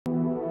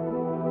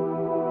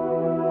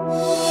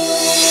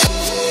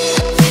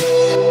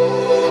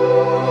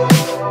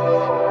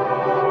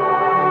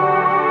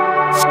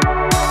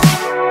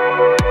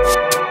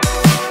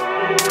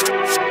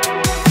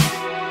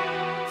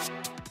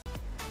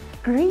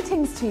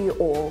Greetings to you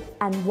all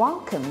and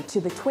welcome to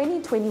the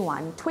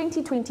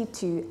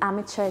 2021-2022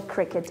 Amateur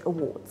Cricket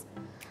Awards.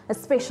 A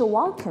special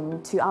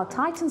welcome to our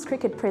Titans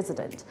Cricket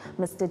President,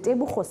 Mr.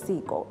 Tebogo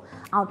Siko,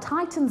 our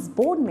Titans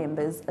board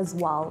members as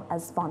well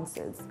as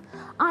sponsors.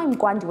 I'm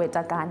Gwandiwe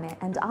Takane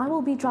and I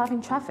will be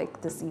driving traffic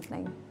this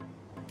evening.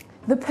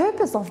 The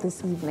purpose of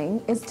this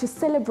evening is to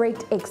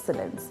celebrate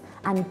excellence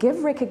and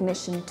give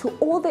recognition to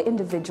all the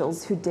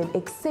individuals who did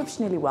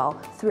exceptionally well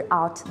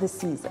throughout the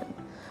season.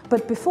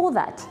 But before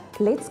that,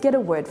 let's get a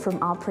word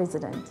from our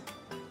president.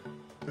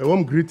 A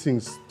warm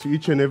greetings to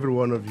each and every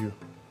one of you.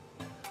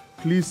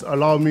 Please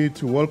allow me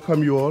to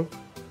welcome you all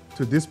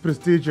to this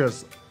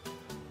prestigious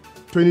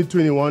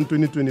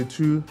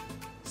 2021-2022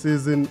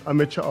 Season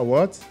Amateur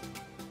Awards.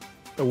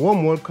 A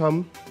warm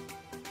welcome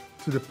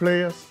to the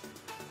players,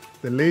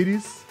 the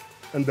ladies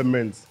and the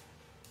men,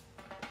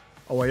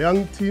 our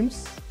young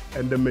teams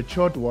and the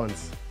matured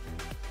ones.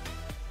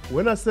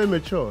 When I say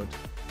matured,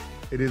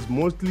 it is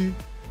mostly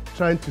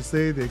trying to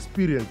say the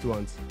experienced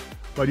ones,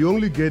 but you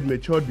only get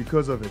matured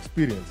because of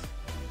experience.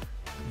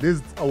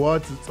 This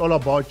awards, it's all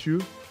about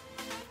you.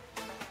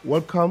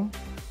 Welcome,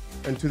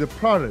 and to the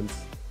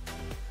parents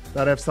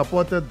that have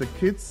supported the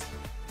kids,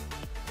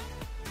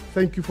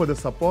 thank you for the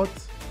support.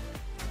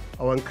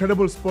 Our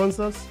incredible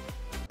sponsors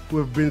who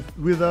have been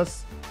with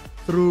us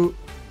through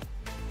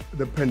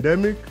the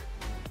pandemic,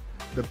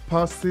 the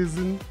past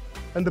season,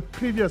 and the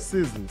previous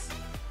seasons.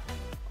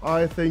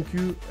 I thank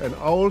you, and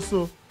I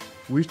also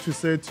wish to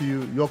say to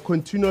you, your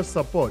continuous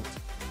support,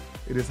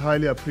 it is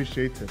highly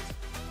appreciated.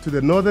 To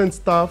the Northern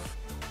staff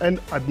and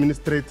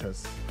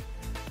administrators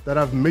that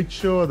have made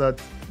sure that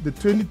the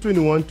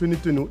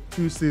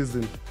 2021-2022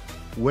 season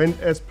went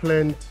as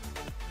planned,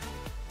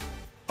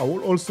 I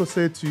will also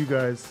say to you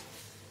guys,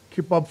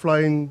 keep up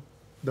flying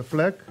the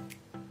flag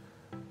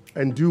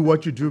and do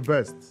what you do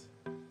best.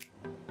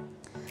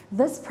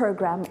 This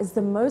program is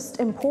the most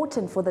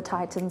important for the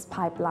Titans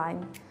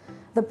pipeline.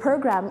 The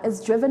program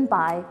is driven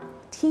by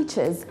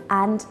teachers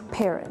and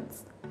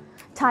parents.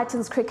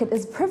 Titans Cricket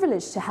is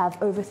privileged to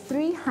have over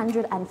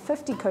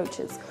 350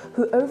 coaches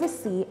who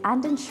oversee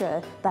and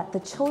ensure that the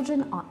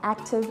children are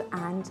active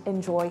and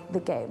enjoy the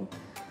game.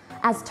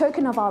 As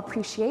token of our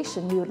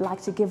appreciation, we would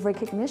like to give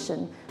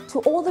recognition to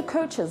all the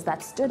coaches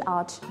that stood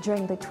out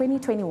during the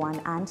 2021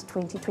 and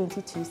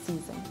 2022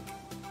 season.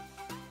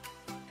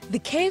 The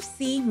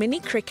KFC Mini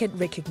Cricket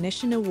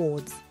Recognition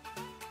Awards.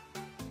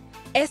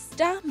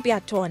 Esther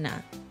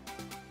Biatona,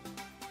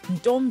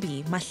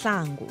 Ntombi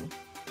Mahlangu,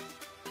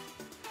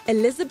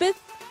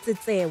 Elizabeth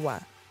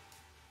Tsitsewa,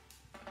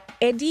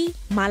 Eddie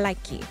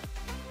Malaki,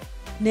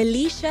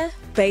 Nelisha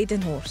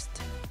Badenhorst,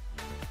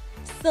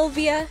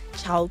 Sylvia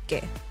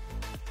Chauke,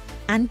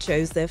 and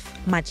Joseph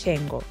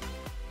Machengo.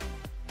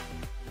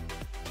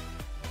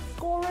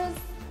 Scorers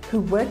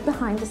who work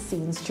behind the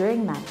scenes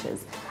during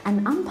matches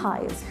and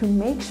umpires who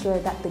make sure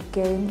that the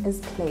game is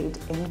played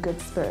in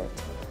good spirit.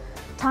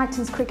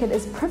 Titans Cricket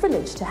is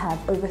privileged to have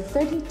over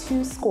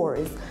 32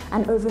 scorers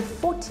and over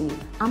 40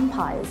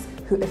 umpires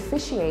who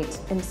officiate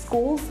in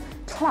schools,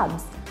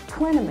 clubs,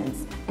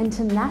 tournaments,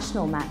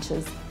 international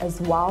matches, as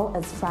well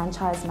as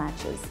franchise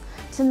matches.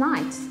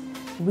 Tonight,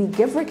 we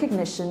give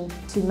recognition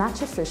to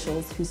match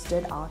officials who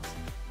stood out.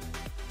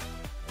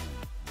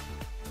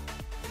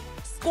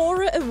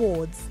 Scorer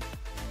Awards.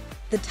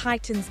 The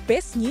Titans'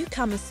 Best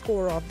Newcomer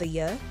Scorer of the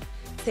Year,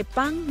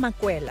 Tshepang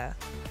Makwela.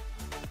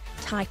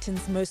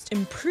 Titans' Most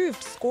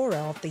Improved Scorer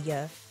of the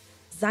Year,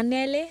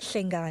 Zanele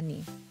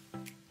Hlengani.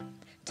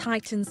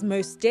 Titans'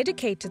 Most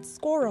Dedicated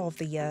Scorer of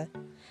the Year,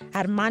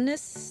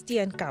 Hermanus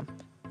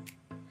Steenkamp.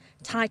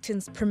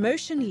 Titans'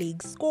 Promotion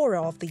League Scorer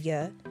of the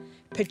Year,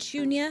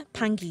 Petunia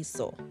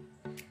Pangiso.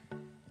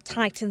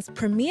 Titans'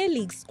 Premier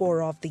League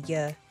Scorer of the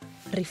Year,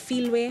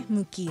 Refilwe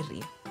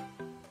Mukiri.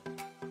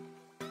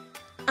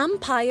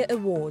 Umpire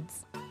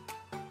Awards.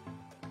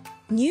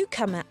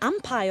 Newcomer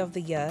Umpire of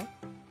the Year,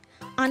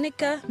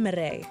 Annika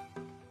Murray.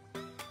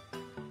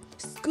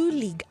 School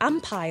League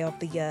Umpire of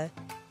the Year,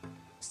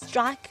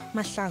 Strike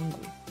Mahlangu.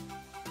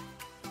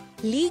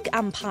 League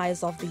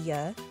Umpires of the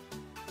Year,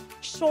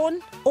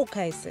 Sean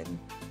Okaisen.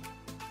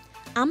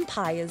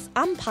 Umpires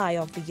Umpire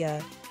of the Year,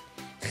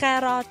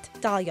 Gerard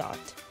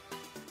Dalyard.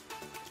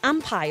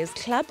 Umpires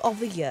Club of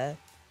the Year,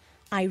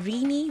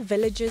 Irene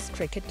Villagers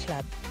Cricket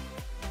Club.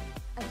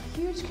 A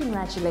huge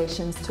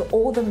congratulations to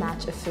all the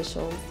match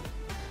officials.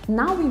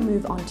 Now we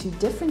move on to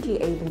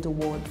Differently Abled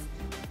Awards.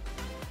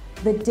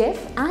 The deaf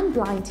and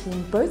blind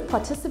team both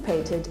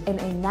participated in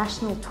a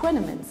national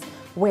tournament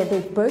where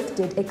they both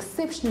did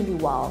exceptionally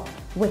well,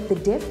 with the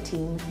deaf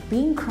team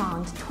being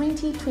crowned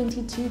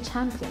 2022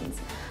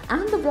 champions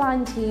and the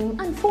blind team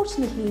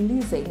unfortunately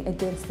losing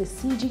against the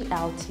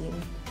CGL team.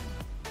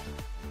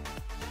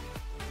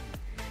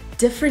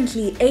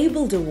 Differently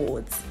Abled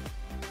Awards.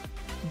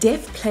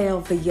 Deaf Player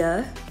of the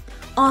Year,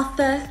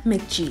 Arthur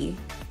McGee.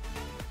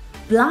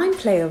 Blind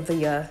Player of the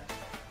Year,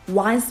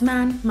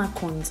 Wiseman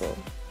Makonzo.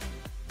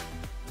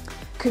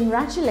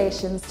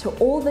 Congratulations to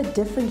all the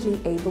differently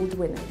abled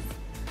winners.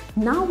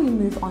 Now we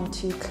move on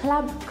to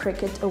Club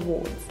Cricket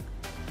Awards.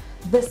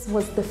 This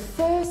was the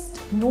first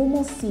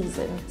normal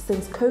season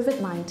since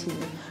COVID-19,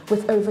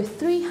 with over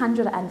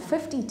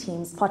 350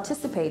 teams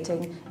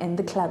participating in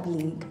the club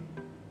league.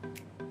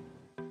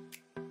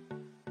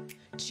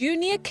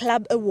 Junior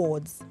Club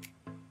Awards.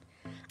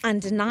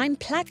 Under 9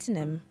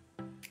 Platinum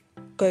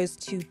goes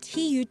to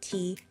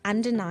TUT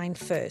Under 9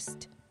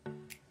 First.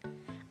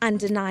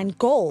 Under 9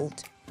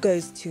 Gold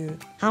goes to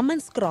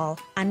Hammanskraal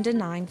Under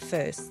 9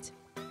 First.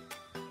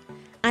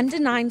 Under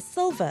 9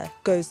 Silver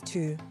goes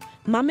to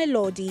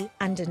Mamelodi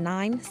Under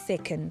 9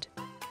 Second.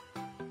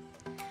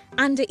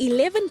 Under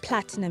 11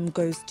 Platinum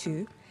goes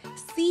to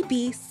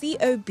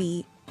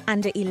CBCOB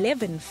Under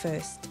 11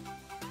 First.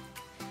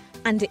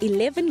 Under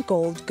 11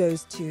 Gold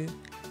goes to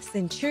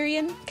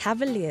Centurion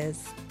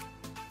Cavaliers.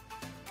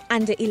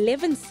 Under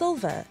 11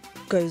 Silver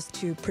goes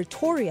to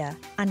Pretoria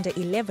Under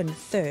 11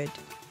 Third.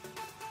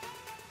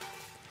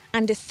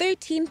 Under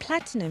 13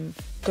 Platinum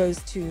goes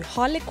to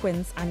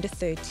Harlequins Under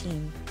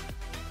 13.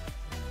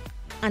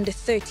 Under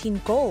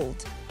 13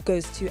 Gold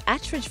goes to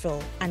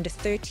Attridgeville Under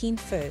 13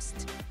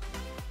 First.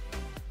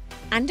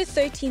 Under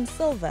 13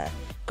 Silver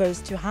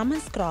goes to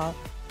Hammanskraal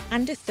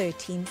Under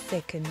 13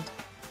 Second.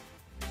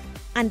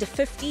 Under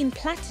 15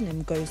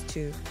 Platinum goes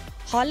to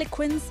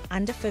Harlequins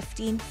Under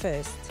 15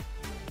 First.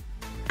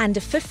 Under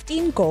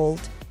 15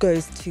 Gold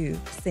goes to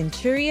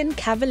Centurion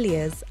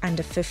Cavaliers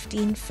Under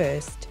 15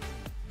 First.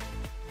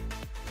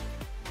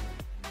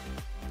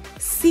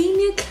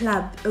 Senior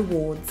Club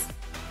Awards.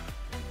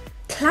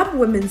 Club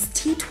Women's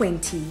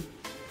T20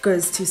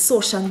 goes to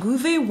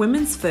Soshanguve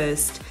Women's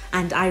First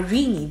and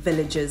Irene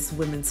Villages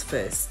Women's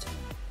First.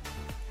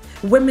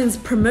 Women's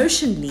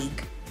Promotion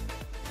League,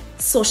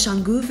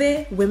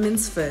 Soshanguve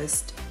Women's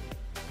First.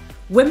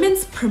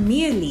 Women's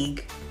Premier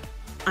League,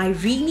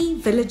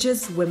 Irene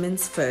Villages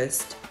Women's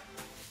First.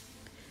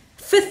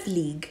 Fifth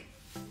League,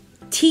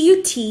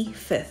 TUT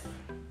Fifth.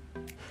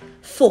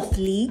 Fourth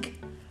League,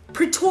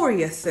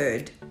 Pretoria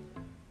Third.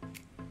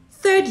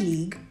 Third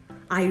League,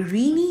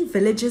 Irene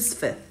Villages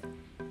Fifth.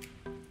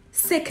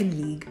 Second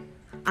League,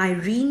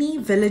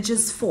 Irene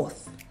Villages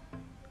Fourth.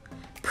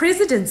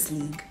 President's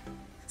League,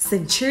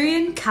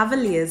 Centurion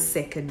Cavaliers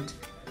Second.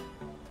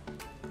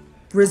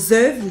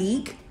 Reserve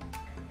League,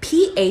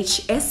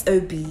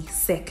 PHSOB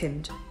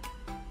Second.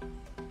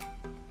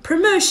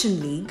 Promotion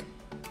League,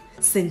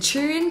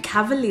 Centurion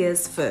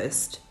Cavaliers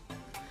First.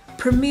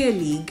 Premier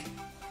League,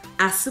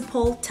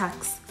 Assupol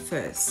Tuks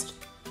First.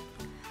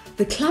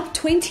 The Club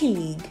 20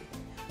 League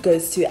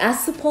goes to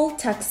Assupol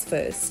Tuks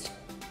First.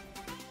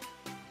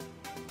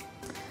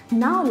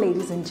 Now,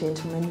 ladies and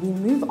gentlemen, we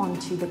move on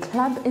to the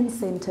Club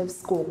Incentive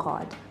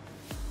Scorecard.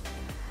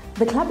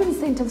 The Club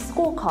Incentive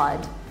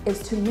Scorecard is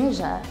to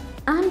measure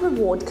and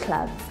reward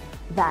clubs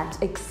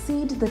that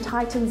exceed the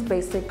Titans'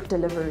 basic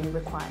delivery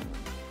requirements.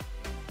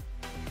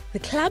 The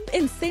Club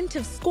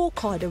Incentive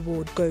Scorecard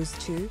Award goes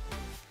to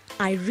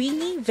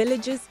Irene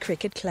Villages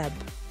Cricket Club.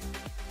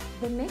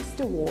 The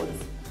next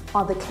awards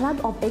are the Club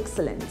of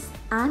Excellence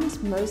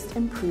and Most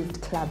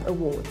Improved Club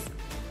Awards.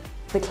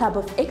 The Club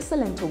of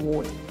Excellent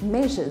Award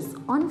measures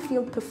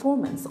on-field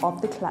performance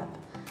of the club,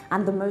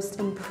 and the Most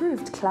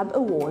Improved Club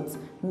Awards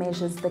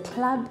measures the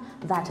club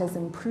that has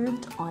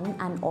improved on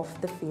and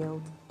off the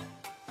field.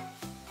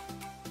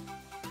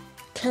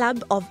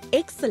 Club of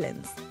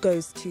Excellence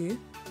goes to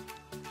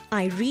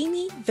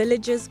Irene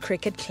Villages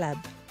Cricket Club.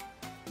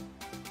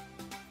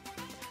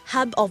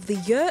 Hub of the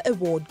Year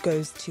Award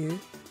goes to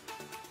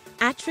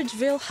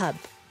Attridgeville Hub.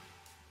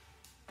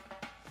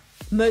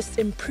 Most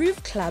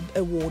Improved Club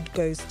Award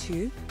goes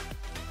to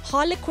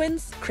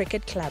Harlequins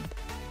Cricket Club.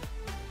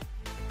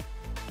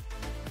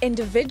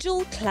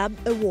 Individual Club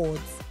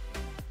Awards.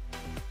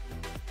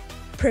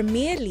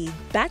 Premier League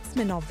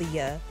Batsman of the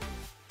Year,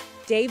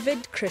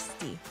 David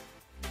Christie.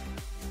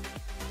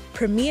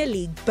 Premier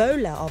League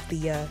Bowler of the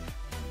Year,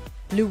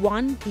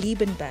 Luan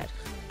Liebenberg.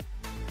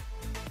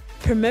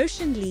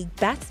 Promotion League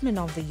Batsman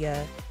of the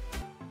Year,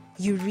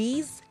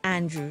 Uriz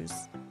Andrews.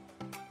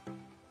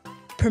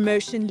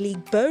 Promotion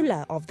League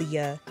Bowler of the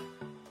Year,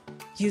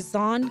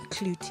 Yuzan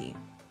Kluti.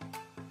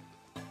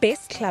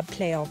 Best Club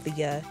Player of the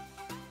Year,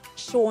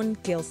 Sean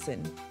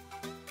Gilson.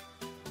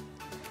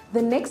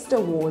 The next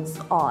awards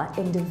are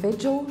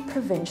Individual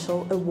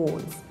Provincial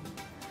Awards.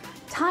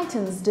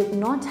 Titans did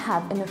not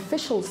have an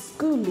official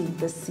school league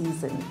this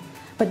season,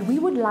 but we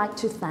would like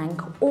to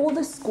thank all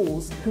the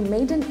schools who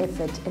made an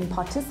effort in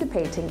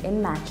participating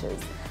in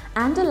matches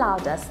and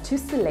allowed us to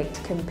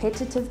select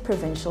competitive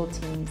provincial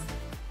teams.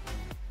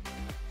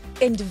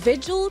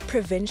 Individual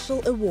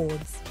Provincial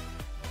Awards.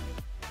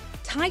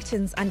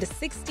 Titans Under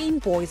 16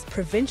 Boys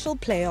Provincial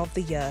Player of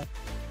the Year,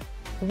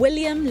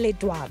 William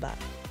Ledwaba.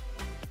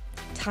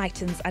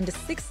 Titans Under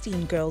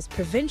 16 Girls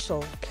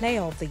Provincial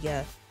Player of the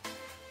Year,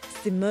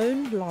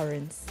 Simone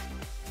Lawrence.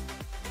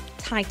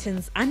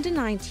 Titans Under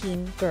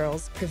 19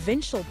 Girls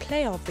Provincial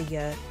Player of the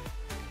Year,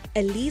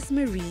 Elise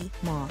Marie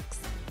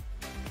Marks.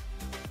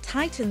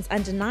 Titans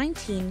Under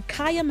 19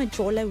 Kaya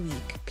Majola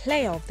Week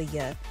Player of the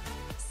Year,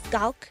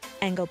 Skalk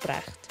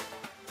Engelbrecht.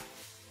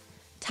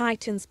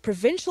 Titans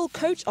Provincial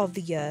Coach of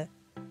the Year,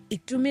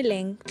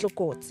 Itumeleng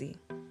Tlokotsi.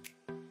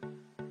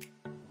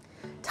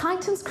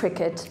 Titans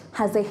Cricket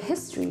has a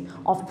history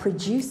of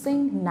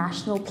producing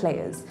national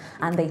players,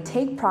 and they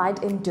take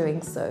pride in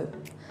doing so.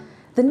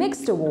 The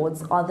next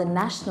awards are the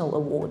National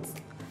Awards.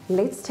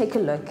 Let's take a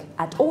look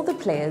at all the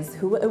players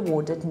who were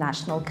awarded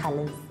national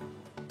colours.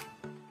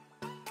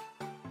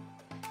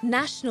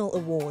 National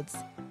Awards.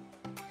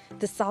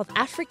 The South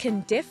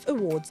African Deaf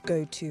Awards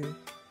go to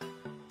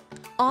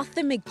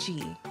Arthur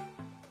McGee,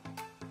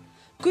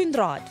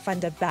 Koenraad van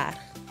der Berg,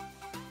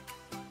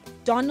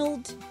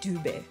 Donald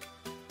Dube,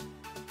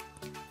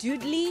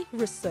 Dudley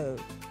Rousseau,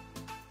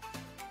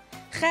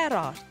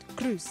 Gerard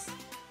Cruz,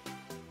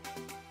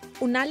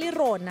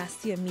 Unalirona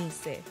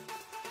Siamise,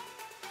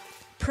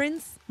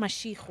 Prince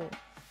Mashego,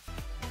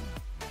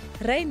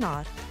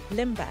 Reinhard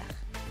Limburg,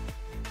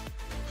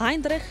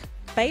 Heinrich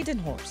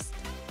Beidenhorst.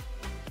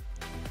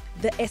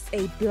 The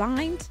SA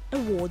Blind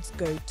Awards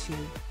go to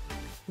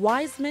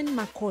Wiseman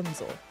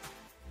Makonzo,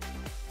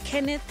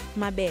 Kenneth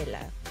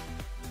Mabela,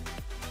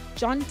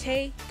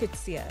 Jonte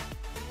Kutsia,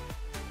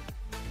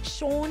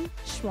 Sean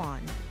Schwan.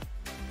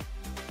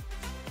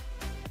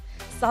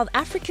 South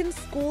African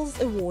Schools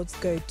Awards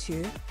go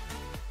to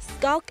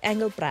Skalk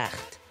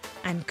Engelbrecht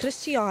and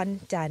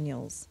Christian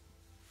Daniels.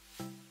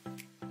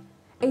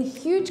 A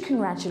huge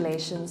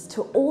congratulations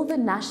to all the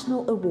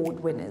national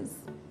award winners.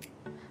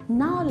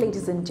 Now,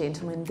 ladies and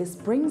gentlemen, this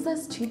brings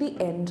us to the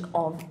end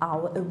of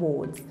our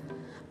awards.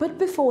 But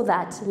before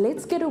that,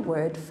 let's get a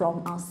word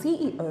from our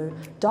CEO,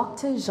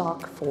 Dr.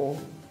 Jacques Faure.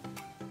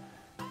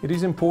 It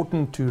is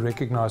important to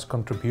recognise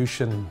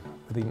contribution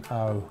within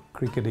our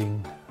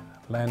cricketing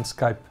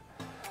landscape,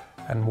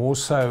 and more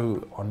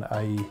so on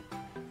an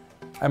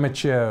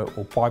amateur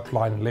or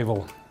pipeline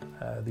level.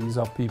 These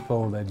are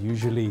people that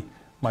usually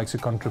makes a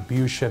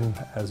contribution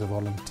as a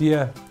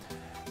volunteer,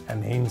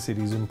 and hence it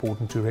is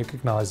important to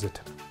recognise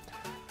it.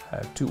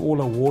 To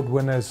all award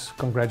winners,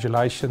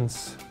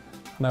 congratulations.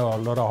 I know a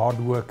lot of hard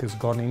work has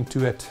gone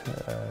into it.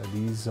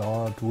 These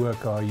hard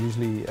work are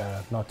usually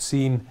not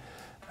seen,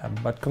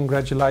 but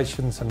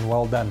congratulations and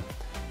well done.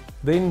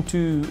 Then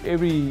to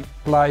every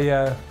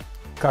player,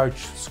 coach,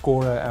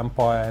 scorer,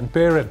 umpire and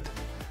parent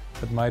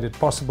that made it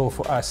possible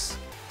for us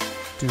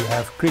to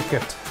have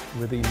cricket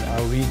within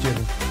our region,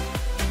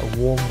 a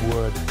warm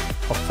word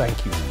of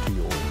thank you to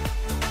you all.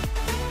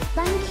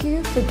 Thank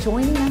you for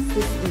joining us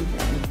this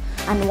evening.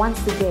 And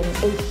once again,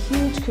 a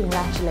huge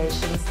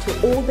congratulations to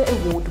all the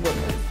award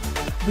winners.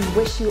 We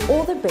wish you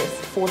all the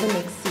best for the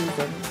next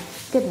season.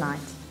 Good night.